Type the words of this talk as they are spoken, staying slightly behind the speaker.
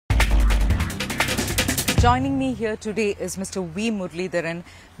Joining me here today is Mr. V Muraleedharan,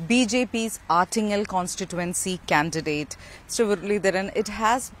 BJP's Artingal constituency candidate. Mr. Muraleedharan,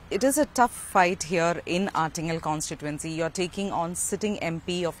 it is a tough fight here in Artingal constituency. You are taking on sitting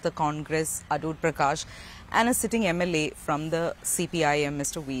MP of the Congress, Adud Prakash, and a sitting MLA from the CPIM,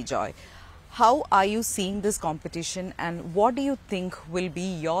 Mr. V Joy. How are you seeing this competition, and what do you think will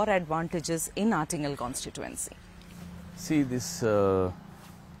be your advantages in Artingal constituency? See, this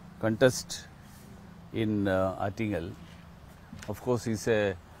contest in Artingal, of course, is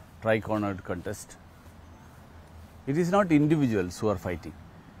a tri-cornered contest. It is not individuals who are fighting.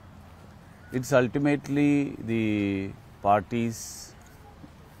 It's ultimately the parties,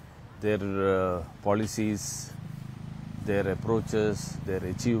 their policies, their approaches, their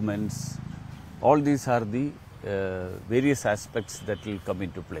achievements. All these are the various aspects that will come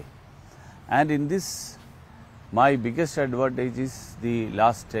into play. And in this, my biggest advantage is the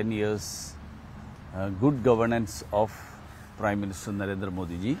last 10 years good governance of Prime Minister Narendra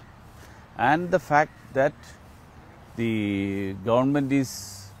Modi ji, and the fact that the government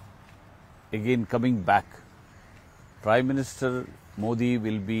is again coming back. Prime Minister Modi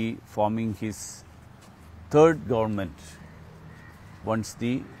will be forming his third government once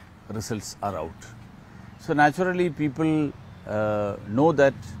the results are out. So naturally people know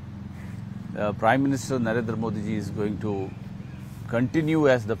that Prime Minister Narendra Modi ji is going to continue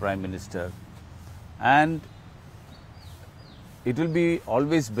as the Prime Minister, and it will be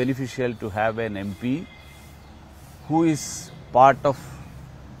always beneficial to have an MP who is part of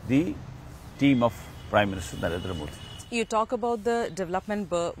the team of Prime Minister Narendra Modi. You talk about the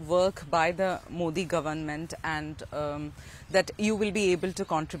development work by the Modi government and that you will be able to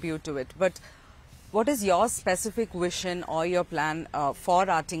contribute to it. But what is your specific vision or your plan for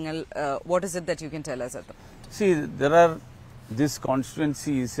Artingal? What is it that you can tell us? See, this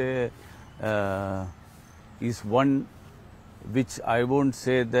constituency is one which I won't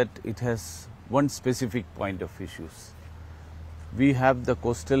say that it has one specific point of issues. We have the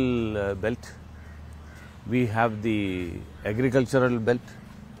coastal belt, we have the agricultural belt,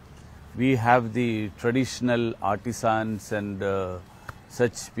 we have the traditional artisans and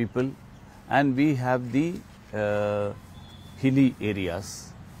such people, and we have the hilly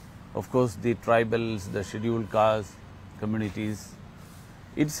areas. Of course, the tribals, the scheduled caste communities.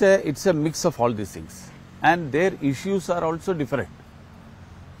 It's a mix of all these things, and their issues are also different.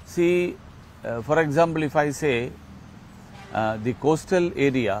 See, for example, if I say the coastal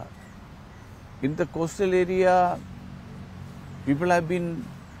area, in the coastal area, people have been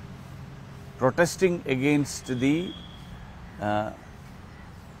protesting against the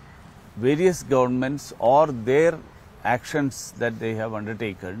various governments or their actions that they have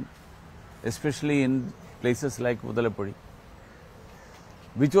undertaken, especially in places like Mudalappudi,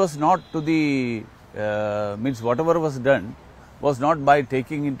 which was not to the, means whatever was done was not by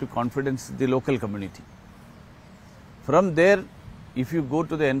taking into confidence the local community. From there, if you go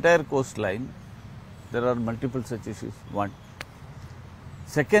to the entire coastline, there are multiple such issues, one.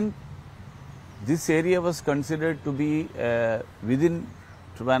 Second, this area was considered to be within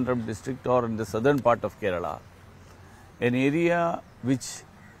Trivandrum district or in the southern part of Kerala, an area which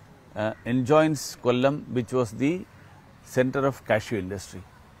enjoins Kollam, which was the center of cashew industry.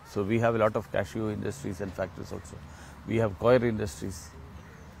 So we have a lot of cashew industries and factories also. We have coir industries,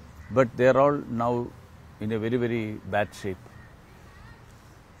 but they are all now in a very, very bad shape.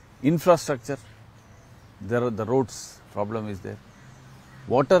 Infrastructure, there are the roads problem is there.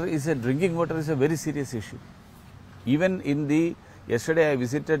 Drinking water is a very serious issue. Even in yesterday I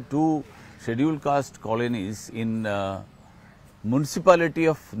visited 2 scheduled caste colonies in municipality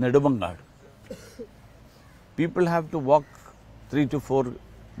of Nedumangad. People have to walk 3 to 4,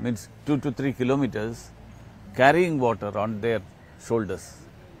 means 2 to 3 kilometers carrying water on their shoulders.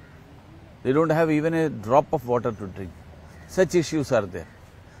 They don't have even a drop of water to drink. Such issues are there.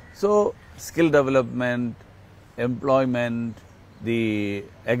 So, skill development, employment, the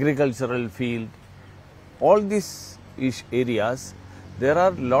agricultural field, all these areas, there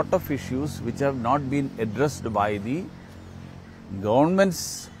are lot of issues which have not been addressed by the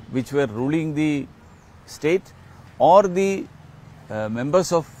governments which were ruling the state or the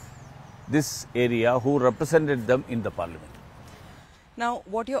members of this area who represented them in the parliament. Now,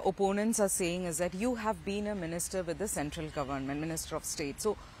 what your opponents are saying is that you have been a minister with the central government, Minister of State.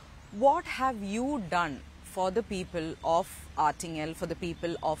 So, what have you done for the people of Artingal, for the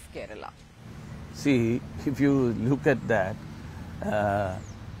people of Kerala? See, if you look at that,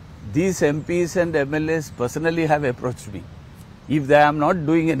 these MPs and MLAs personally have approached me. If they am not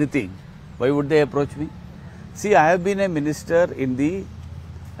doing anything, why would they approach me? See, I have been a minister in the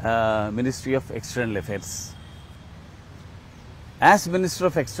Ministry of External Affairs. As Minister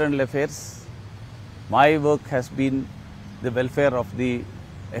of External Affairs, my work has been the welfare of the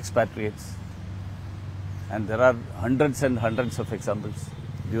expatriates, and there are hundreds and hundreds of examples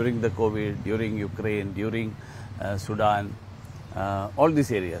during the COVID, during Ukraine, during Sudan, all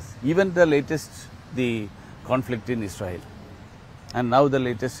these areas. Even the latest, the conflict in Israel, and now the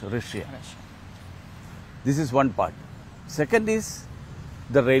latest Russia. This is one part. Second is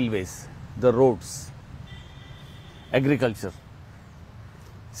the railways, the roads, agriculture.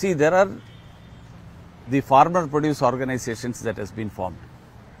 See, there are the farmer produce organizations that has been formed.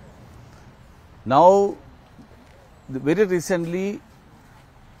 Now, very recently,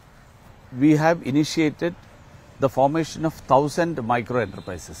 we have initiated the formation of 1,000 micro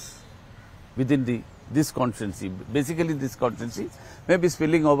enterprises within this constituency. Basically, this constituency may be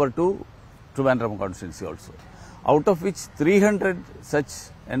spilling over to Trivandrum constituency also, out of which 300 such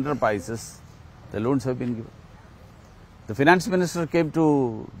enterprises, the loans have been given. The finance minister came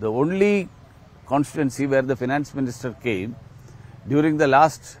to the only constituency where the finance minister came during the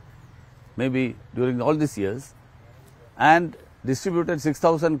last, maybe during all these years, and distributed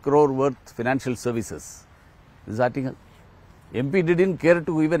 6,000 crore worth financial services. This article. MP didn't care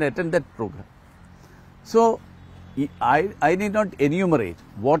to even attend that program. So, I need not enumerate.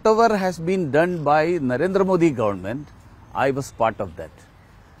 Whatever has been done by Narendra Modi government, I was part of that.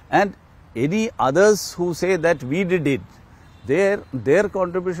 And any others who say that we did it, their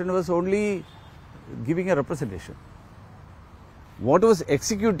contribution was only giving a representation. What was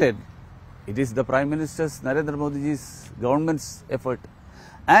executed, it is the Prime Minister's, Narendra Modi's government's effort.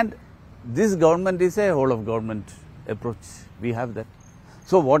 And this government is a whole of government approach. We have that.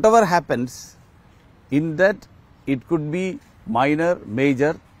 So whatever happens in that, it could be minor,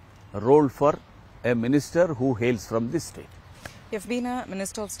 major role for a minister who hails from this state. You've been a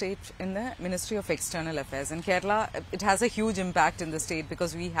Minister of State in the Ministry of External Affairs. In Kerala, it has a huge impact in the state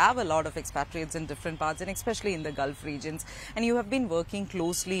because we have a lot of expatriates in different parts and especially in the Gulf regions. And you have been working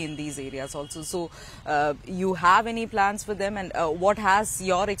closely in these areas also. So, you have any plans for them, and what has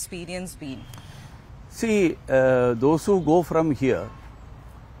your experience been? See, those who go from here,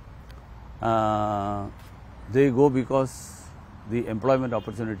 they go because the employment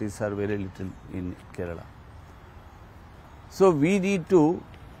opportunities are very little in Kerala. So, we need to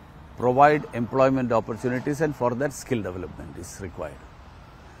provide employment opportunities, and for that skill development is required.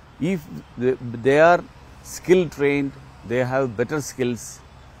 If they are skill trained, they have better skills,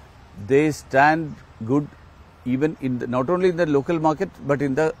 they stand good even in not only in the local market but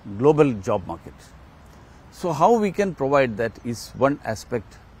in the global job market. So, how we can provide that is one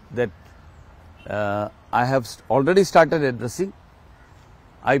aspect that I have already started addressing.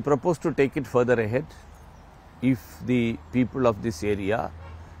 I propose to take it further ahead if the people of this area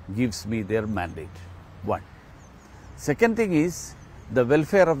gives me their mandate. One. Second thing is the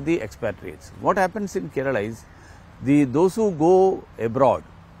welfare of the expatriates. What happens in Kerala is those who go abroad,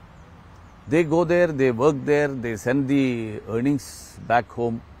 they go there, they work there, they send the earnings back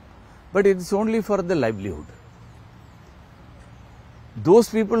home, but it is only for the livelihood. Those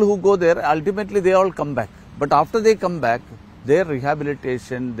people who go there, ultimately they all come back, but after they come back, their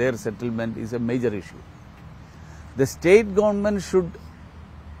rehabilitation, their settlement is a major issue. The state government should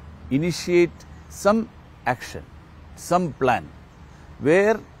initiate some action, some plan,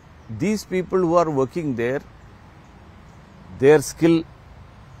 where these people who are working there, their skill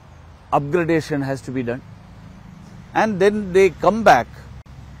upgradation has to be done, and then they come back.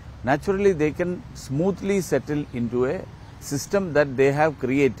 Naturally, they can smoothly settle into a system that they have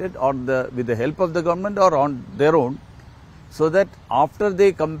created with the help of the government or on their own, so that after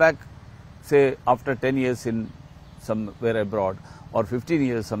they come back, say after 10 years in somewhere abroad or 15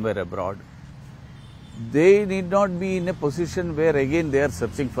 years somewhere abroad, they need not be in a position where again they are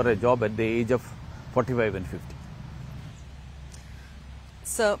searching for a job at the age of 45 and 50.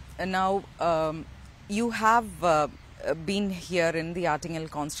 So now you have been here in the Attingal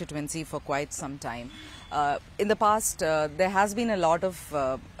constituency for quite some time. In the past, there has been a lot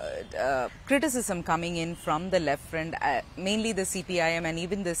of criticism coming in from the left front, mainly the CPIM and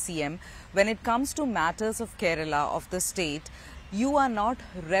even the CM. When it comes to matters of Kerala, of the state, you are not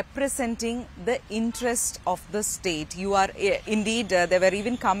representing the interest of the state. You are, indeed, there were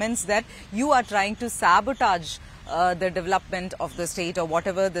even comments that you are trying to sabotage the development of the state or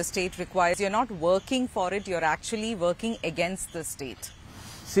whatever the state requires. You're not working for it, you're actually working against the state.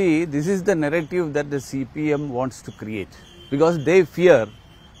 See, this is the narrative that the CPM wants to create, because they fear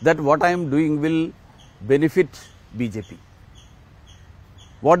that what I am doing will benefit BJP.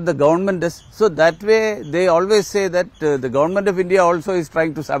 what the government does. So that way they always say that the government of India also is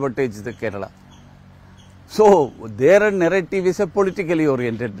trying to sabotage the Kerala. So their narrative is a politically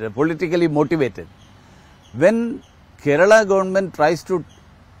oriented, politically motivated. When Kerala government tries to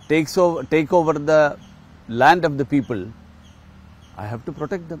take over the land of the people, I have to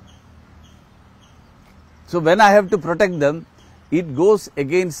protect them. So when I have to protect them, it goes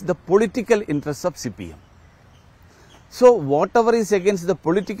against the political interests of CPM. So whatever is against the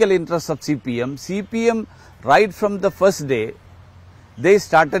political interests of CPM right from the first day, they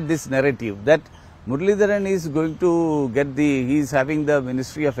started this narrative that Muraleedharan is going to get he is having the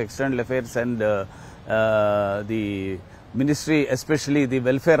Ministry of External Affairs and the Ministry, especially the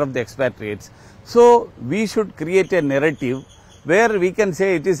welfare of the expatriates. So we should create a narrative where we can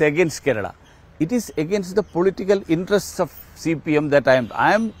say it is against Kerala. It is against the political interests of CPM that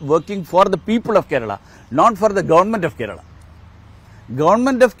I am working for the people of Kerala, not for the government of Kerala.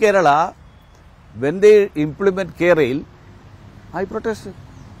 Government of Kerala, when they implement K-Rail, I protested.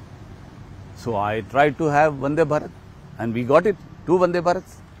 So I tried to have Vande Bharat and we got it, 2 Vande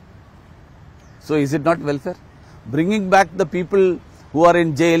Bharats. So is it not welfare? Bringing back the people who are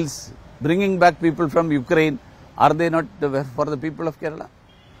in jails, bringing back people from Ukraine, are they not for the people of Kerala?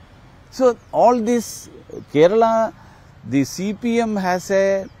 So all this Kerala, the CPM has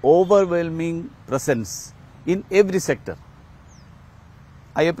a overwhelming presence in every sector.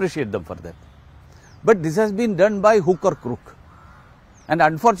 I appreciate them for that. But this has been done by hook or crook. And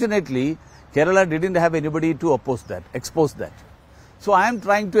unfortunately, Kerala didn't have anybody to expose that. So I am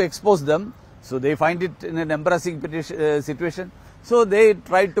trying to expose them. So they find it in an embarrassing situation. So they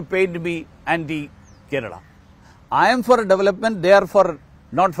tried to paint me anti-Kerala. I am for development, they are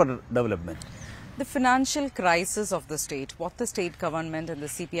not for development. The financial crisis of the state, what the state government and the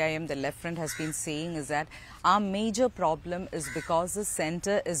CPIM, the left front, has been saying is that our major problem is because the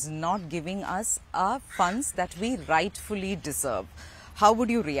centre is not giving us our funds that we rightfully deserve. How would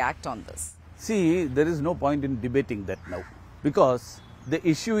you react on this? See, there is no point in debating that now, because the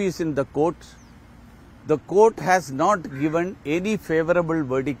issue is in the court. The court has not given any favourable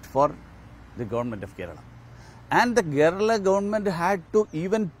verdict for the government of Kerala. And the Kerala government had to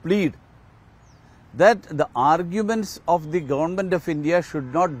even plead that the arguments of the government of India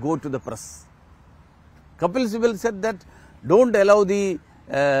should not go to the press. Kapil Sibal said that don't allow the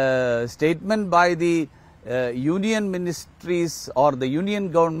statement by the union ministries or the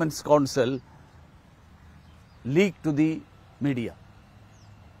union government's council leak to the media.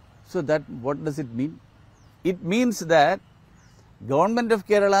 So that what does it mean? It means that government of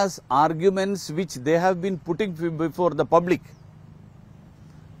Kerala's arguments which they have been putting before the public,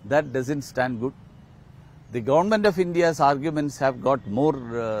 that doesn't stand good. The government of India's arguments have got more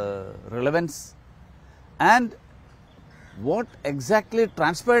relevance, and what exactly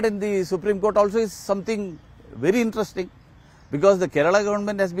transpired in the Supreme Court also is something very interesting, because the Kerala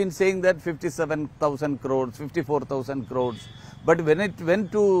government has been saying that 57,000 crores, 54,000 crores, but when it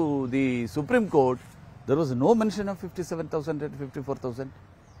went to the Supreme Court, there was no mention of 57,000 and 54,000.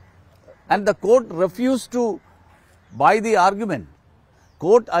 And the court refused to buy the argument.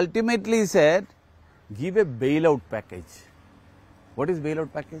 Court ultimately said, give a bailout package. What is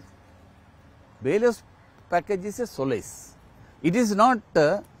bailout package? Bailout package is a solace. It is not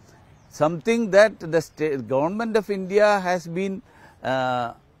something that the government of India has been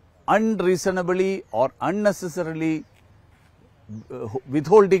unreasonably or unnecessarily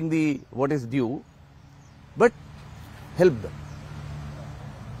withholding what is due, but help them.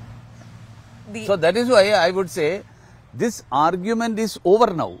 So that is why I would say this argument is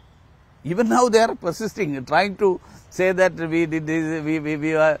over now. Even now they are persisting, trying to say that we did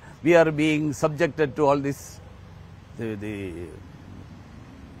this, we are being subjected to all this. The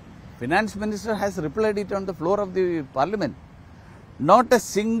finance minister has replied it on the floor of the parliament. Not a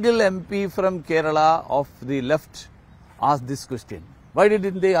single MP from Kerala of the left asked this question. Why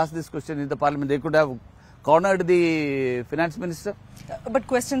didn't they ask this question in the parliament? They could have cornered the finance minister. But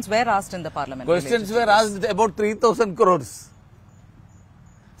questions were asked in the parliament. Questions were asked about 3,000 crores.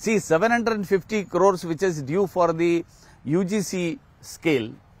 See, 750 crores which is due for the UGC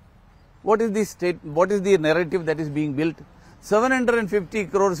scale. What is the narrative that is being built? 750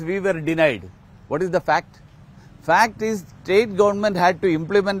 crores we were denied. What is the fact? Fact is state government had to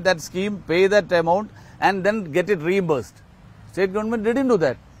implement that scheme, pay that amount and then get it reimbursed. State government didn't do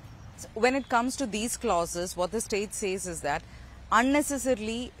that. When it comes to these clauses, what the state says is that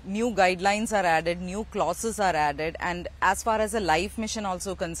unnecessarily new guidelines are added, new clauses are added, and as far as the life mission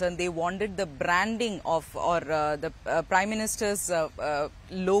also concerned, they wanted the branding of the Prime Minister's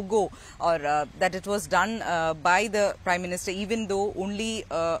logo, or that it was done by the Prime Minister, even though only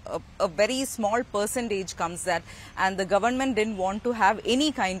a very small percentage comes that, and the government didn't want to have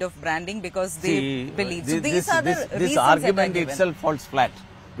any kind of branding because they believe. So these are the reasons. This argument itself falls flat,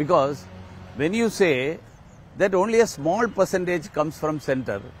 because when you say that only a small percentage comes from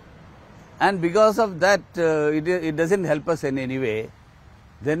center, and because of that it doesn't help us in any way,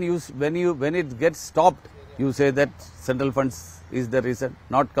 then when it gets stopped, you say that central funds is the reason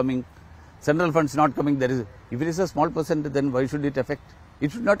not coming. Central funds not coming, there is, if it is a small percent, then why should it affect?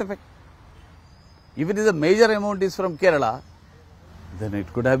 It should not affect. If it is a major amount is from Kerala, then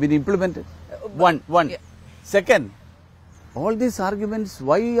it could have been implemented. One. Yeah. Second, all these arguments,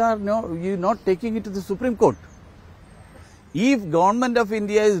 why are you not taking it to the Supreme Court? If Government of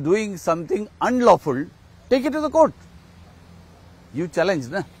India is doing something unlawful, take it to the court. You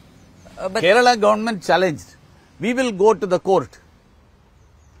challenged, na? But Kerala government challenged. We will go to the court.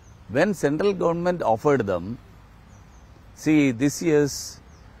 When central government offered them, see, this year's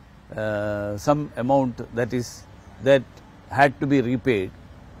some amount that had to be repaid,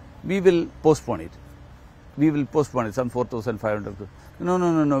 we will postpone it. We will postpone it, some 4,500.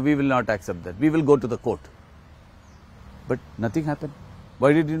 No, we will not accept that. We will go to the court. But nothing happened.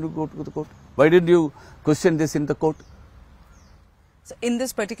 Why did you go to the court? Why did you question this in the court? So in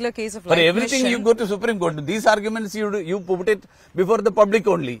this particular case of for everything you go to Supreme Court. These arguments you put it before the public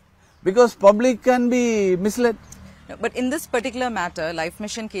only, because public can be misled. But in this particular matter, Life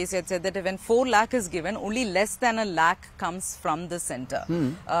Mission case, it said that when 4 lakh is given, only less than a lakh comes from the center.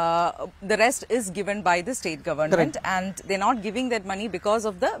 The rest is given by the state government. Correct. And they're not giving that money because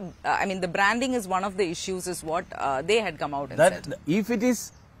of the, the branding is one of the issues, is what they had come out and said. If it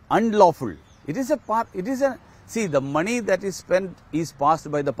is unlawful, it is see, the money that is spent is passed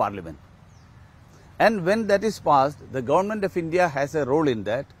by the Parliament. And when that is passed, the Government of India has a role in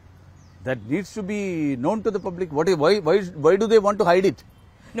that. That needs to be known to the public. Why do they want to hide it?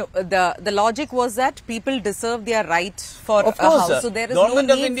 No, the logic was that people deserve their right for of course, a house. So there is government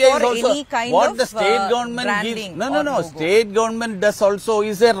no need for any kind what of the state government branding. Gives. No. State government does also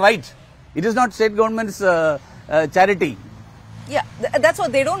is a right. It is not state government's charity. Yeah, that's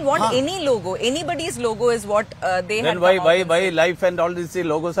what they don't want. Any logo, anybody's logo is what they then had. Why Life and all these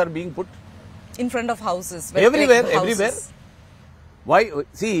logos are being put in front of houses? Everywhere. Why?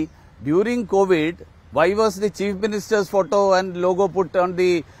 See. During COVID, why was the Chief Minister's photo and logo put on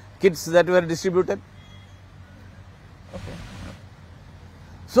the kits that were distributed? Okay.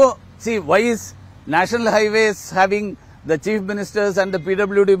 So, see, why is National Highways having the Chief Ministers and the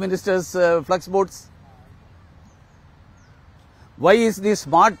PWD Ministers flux boards? Why is the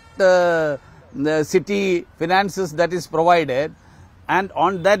smart the city finances that is provided, and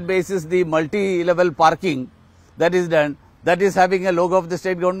on that basis the multi-level parking that is done, that is having a logo of the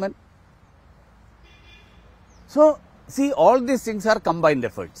state government? So, see, all these things are combined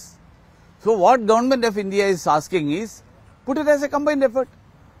efforts. So, what Government of India is asking is, put it as a combined effort.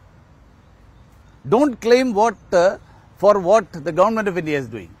 Don't claim for what the Government of India is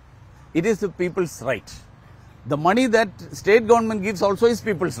doing. It is the people's right. The money that state government gives also is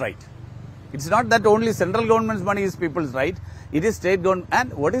people's right. It's not that only central government's money is people's right. It is state government.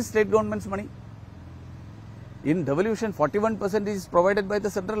 And what is state government's money? In devolution, 41% is provided by the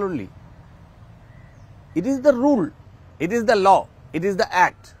central only. It is the rule, it is the law, it is the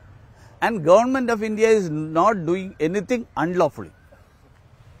act, and Government of India is not doing anything unlawfully.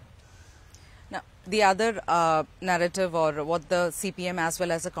 Now, the other narrative, or what the CPM as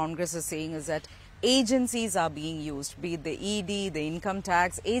well as the Congress is saying, is that agencies are being used, be it the ED, the income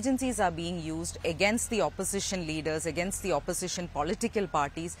tax, agencies are being used against the opposition leaders, against the opposition political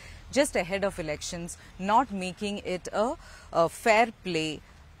parties, just ahead of elections, not making it a fair play,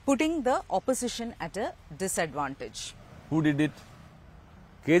 putting the opposition at a disadvantage. Who did it?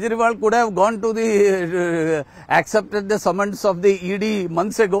 Kejriwal could have gone to the, accepted the summons of the ED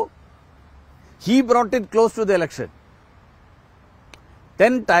months ago. He brought it close to the election.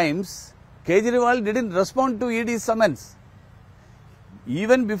 10 times, Kejriwal didn't respond to ED's summons.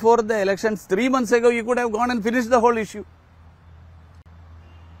 Even before the elections, 3 months ago, you could have gone and finished the whole issue.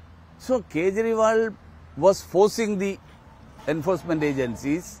 So, Kejriwal was forcing the enforcement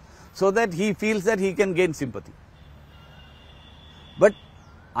agencies so that he feels that he can gain sympathy. But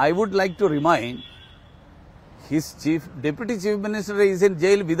I would like to remind, his deputy chief minister is in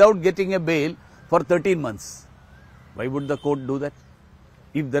jail without getting a bail for 13 months. Why would the court do that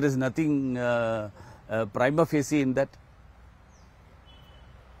if there is nothing prima facie in that?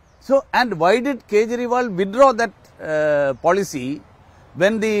 So, and why did Kejriwal withdraw that policy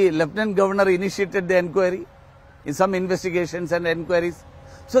when the Lieutenant Governor initiated the enquiry in some investigations and enquiries?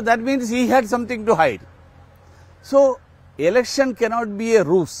 So, that means he had something to hide. So, election cannot be a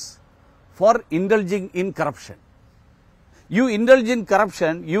ruse for indulging in corruption. You indulge in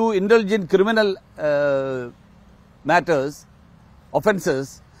corruption, you indulge in criminal matters,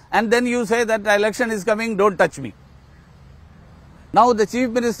 offences, and then you say that the election is coming, don't touch me. Now the Chief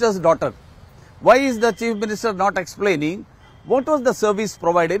Minister's daughter, why is the Chief Minister not explaining what was the service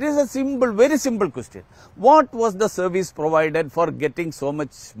provided? It is a simple, very simple question. What was the service provided for getting so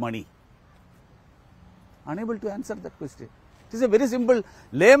much money? Unable to answer that question. It is a very simple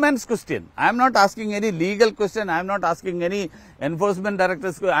layman's question. I am not asking any legal question. I am not asking any enforcement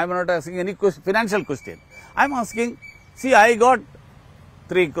director's question. I am not asking any financial question. I am asking, see, I got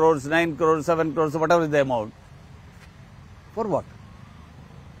 3 crores, 9 crores, 7 crores, whatever is the amount. For what?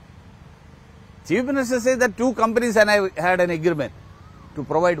 Chief Minister says that 2 companies and I had an agreement to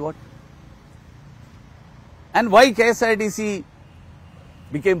provide what? And why KSIDC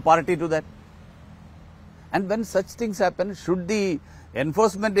became party to that? And when such things happen, should the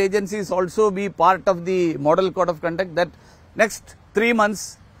enforcement agencies also be part of the model code of conduct that next 3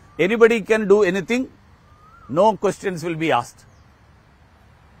 months anybody can do anything, no questions will be asked.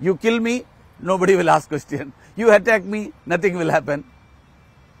 You kill me, nobody will ask question. You attack me, nothing will happen.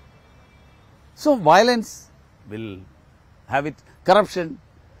 So violence will have it, corruption.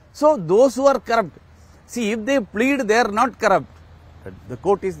 So those who are corrupt, see, if they plead they are not corrupt, the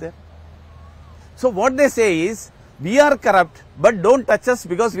court is there. So what they say is, we are corrupt, but don't touch us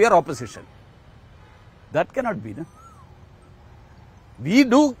because we are opposition. That cannot be, no?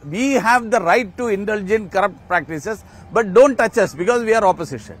 We have the right to indulge in corrupt practices, but don't touch us because we are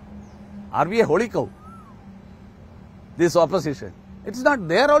opposition. Are we a holy cow? This opposition. It's not.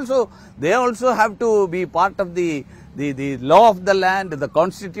 They also have to be part of the law of the land, the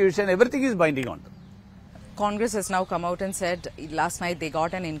constitution, everything is binding on them. Congress has now come out and said last night they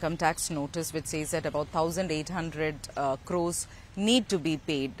got an income tax notice which says that about 1,800 crores need to be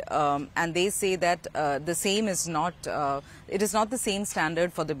paid, and they say that the same is not, it is not the same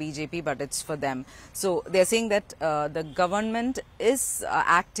standard for the BJP, but it's for them. So they're saying that the government is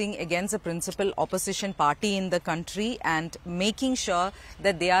acting against a principal opposition party in the country and making sure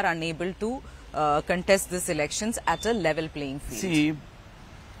that they are unable to contest these elections at a level playing field. See,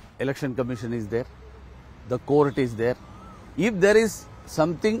 Election Commission is there, the court is there. If there is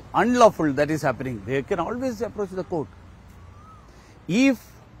something unlawful that is happening, they can always approach the court. If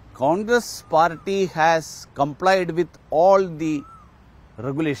Congress party has complied with all the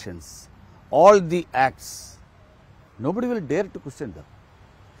regulations, all the acts, nobody will dare to question them.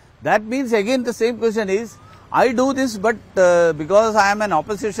 That means again the same question is, I do this, but because I am an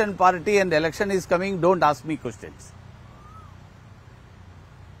opposition party and election is coming, don't ask me questions.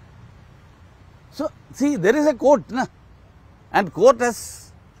 So, see, there is a court, na? And court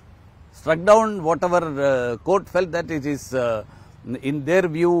has struck down whatever court felt that it is in their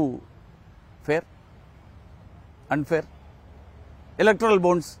view fair, unfair. Electoral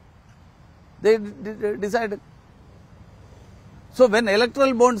bonds, they decided. So, when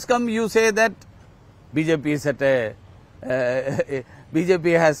electoral bonds come, you say that BJP is at a,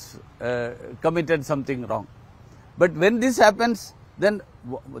 BJP has committed something wrong. But when this happens, then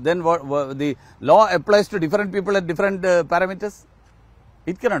what, the law applies to different people at different parameters?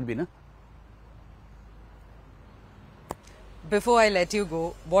 It cannot be, no? Before I let you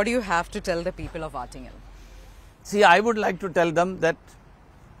go, what do you have to tell the people of Artingal? See, I would like to tell them that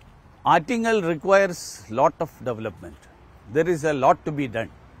Artingal requires lot of development. There is a lot to be done.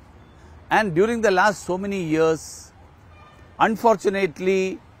 And during the last so many years,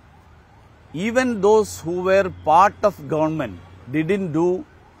 unfortunately, even those who were part of government didn't do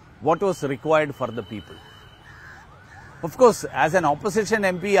what was required for the people. Of course, as an opposition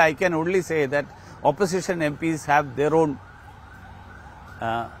MP, I can only say that opposition MPs have their own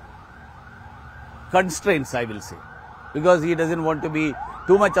constraints, I will say, because he doesn't want to be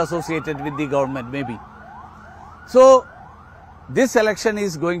too much associated with the government, maybe. So, this election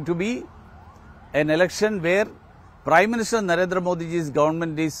is going to be an election where Prime Minister Narendra Modi's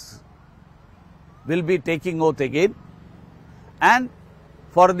government will be taking oath again, and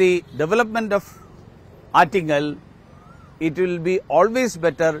for the development of Artingal, it will be always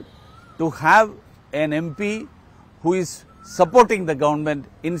better to have an MP who is supporting the government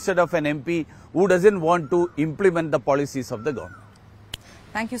instead of an MP who doesn't want to implement the policies of the government.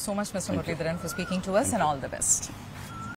 Thank you so much, Mr. Muraleedharan, for speaking to us, and all the best.